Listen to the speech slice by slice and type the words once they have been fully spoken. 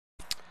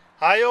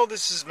Hi all,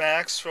 this is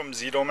Max from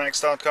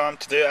ZitoMax.com.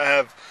 Today I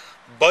have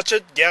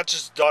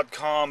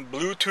BudgetGadgets.com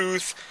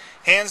Bluetooth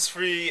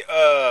hands-free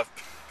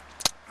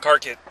car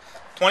kit.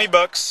 20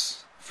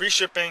 bucks, free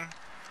shipping.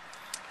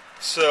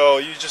 So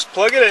you just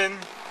plug it in,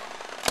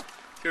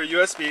 your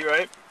USB,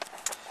 right?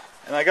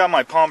 And I got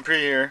my Palm Pre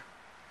here,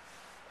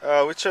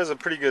 which has a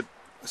pretty good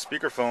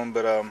speakerphone,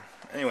 but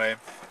anyway,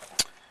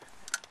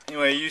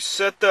 you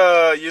set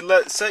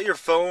your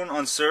phone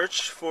on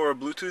search for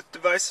Bluetooth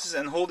devices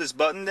and hold this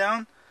button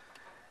down.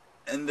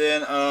 And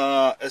then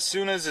as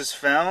soon as it's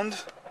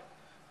found,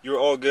 you're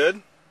all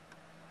good.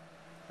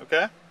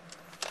 Okay?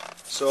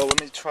 So let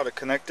me try to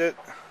connect it.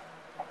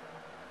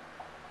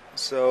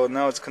 So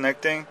now it's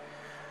connecting.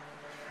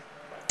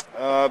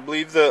 I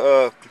believe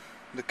the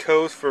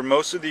code for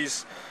most of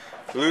these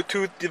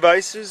Bluetooth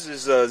devices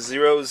is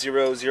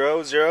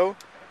 0000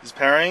 is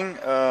pairing.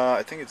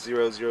 I think it's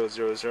 0000. Let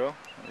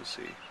me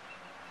see.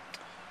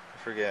 I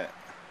forget.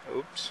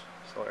 Oops.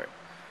 Sorry.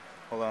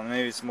 Hold on.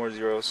 Maybe it's more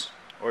zeros.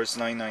 Or it's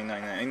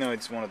 9999. I know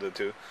it's one of the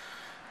two.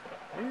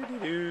 Oh,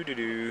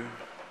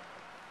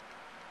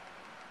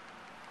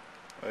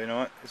 you know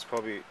what? It's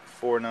probably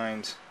 4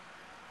 nines.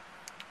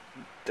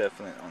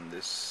 Definite on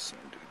this.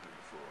 1, 2, 3,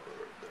 4.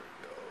 There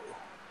we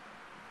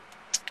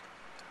go.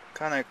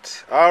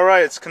 Connect.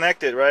 Alright, it's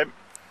connected, right?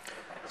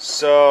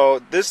 So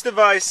this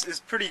device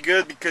is pretty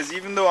good because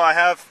even though I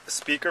have a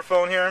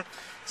speakerphone here,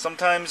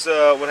 sometimes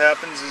what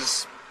happens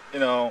is, you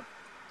know,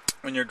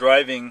 when you're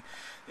driving,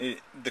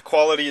 the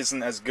quality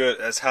isn't as good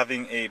as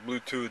having a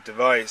Bluetooth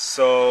device.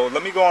 So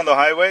let me go on the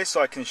highway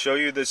so I can show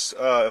you this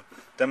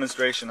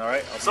demonstration.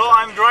 Alright, so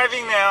I'm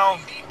driving now.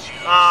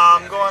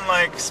 I'm going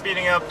like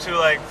speeding up to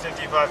like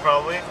 55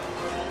 probably.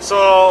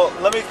 So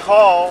let me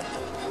call.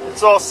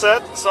 It's all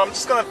set, so I'm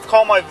just gonna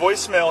call my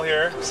voicemail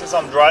here since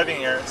I'm driving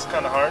here. It's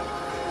kind of hard.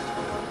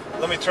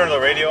 Let me turn the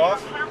radio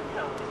off.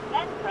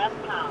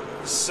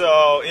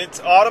 So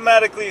it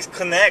automatically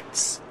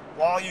connects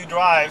while you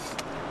drive.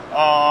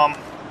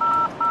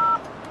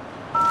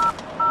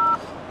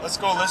 Let's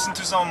go listen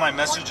to some of my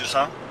messages,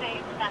 huh?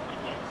 Saved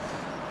messages.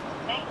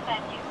 Main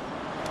menu.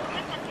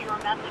 Listen to your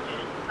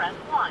messages, press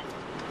 1. To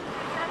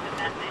send a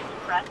message,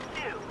 press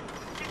 2.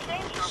 To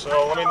change your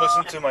So let me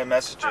listen to my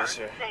messages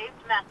here. Saved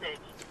message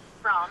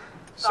from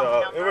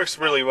So it works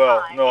really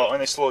well. No, when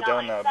I slow it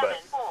down now,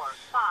 but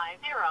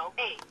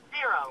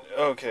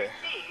okay.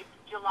 Received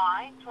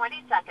July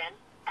 22nd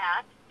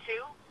at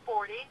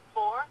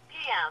 2:44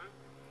 p.m.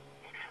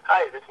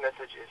 Hi, this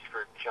message is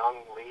for Jung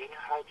Lee.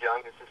 Hi,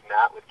 Jung. This is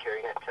Matt with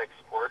CarryNet Tech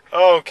Support.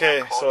 Oh,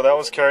 okay, so that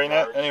was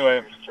CarryNet.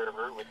 Anyway,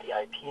 Server with the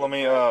IP let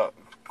me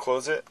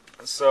close it.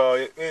 So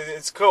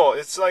it's cool.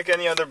 It's like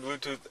any other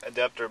Bluetooth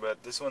adapter,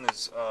 but this one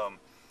is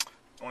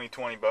only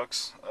 20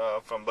 bucks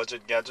from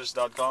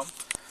BudgetGadgets.com.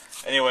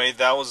 Anyway,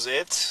 that was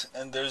it.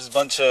 And there's a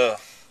bunch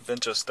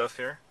of stuff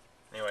here.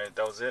 Anyway,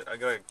 that was it. I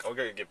gotta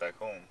get back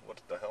home.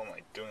 What the hell am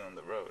I doing on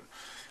the road?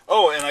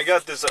 Oh, and I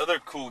got this other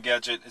cool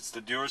gadget. It's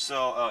the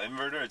Duracell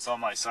inverter. It's on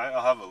my site.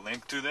 I'll have a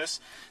link to this.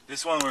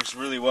 This one works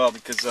really well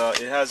because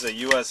it has a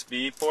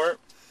USB port,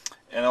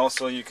 and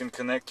also you can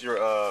connect your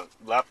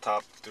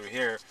laptop through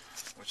here,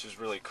 which is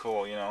really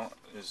cool.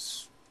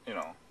 It's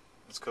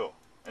cool.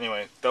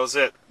 Anyway, that was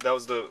it. That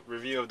was the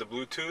review of the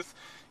Bluetooth.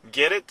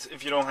 Get it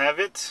if you don't have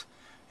it.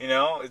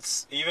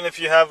 It's even if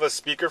you have a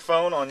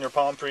speakerphone on your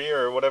Palm Pre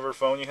or whatever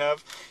phone you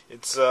have,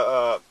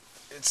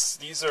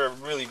 these are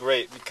really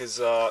great because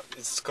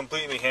it's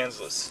completely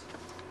handless.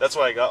 That's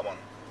why I got one.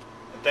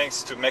 And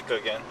thanks to Mecca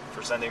again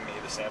for sending me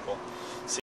the sample.